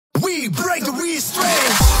We break the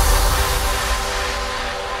restraint.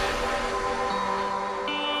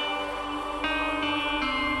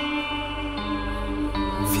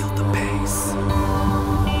 Feel the bass.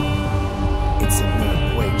 It's an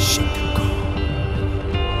earthquake shaking call.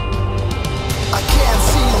 I can't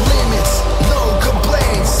see limits, no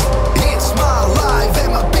complaints. It's my life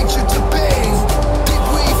and my picture to paint. Did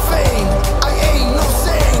we fame? I ain't no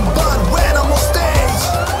saint, but when I'm on stage,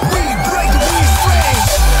 we break the restraint.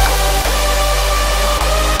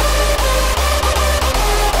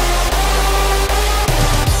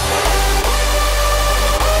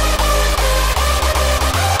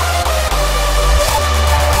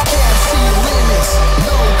 I can't see limits,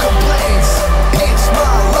 no complaints. It's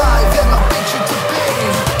my life and my picture to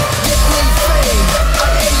paint. Did we fame? I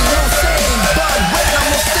ain't no saint, but when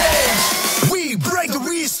I'm on stage, we break the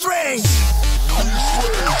restraint.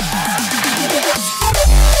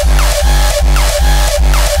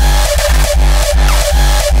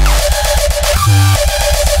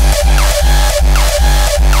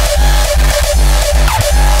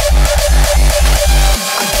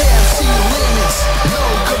 I can't see limits, no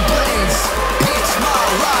complaints. It's my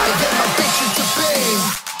life and my picture to paint.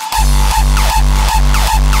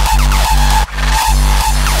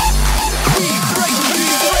 We break the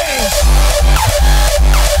restraint.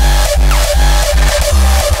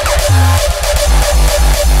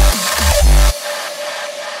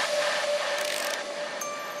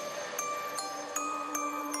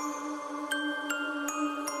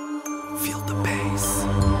 Feel the bass.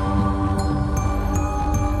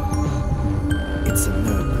 It's an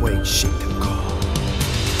earthquake shaking call.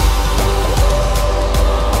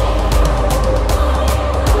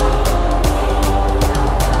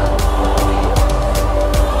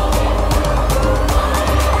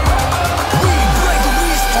 We break the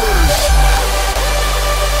restraint.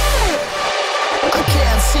 I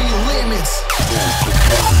can't see limits.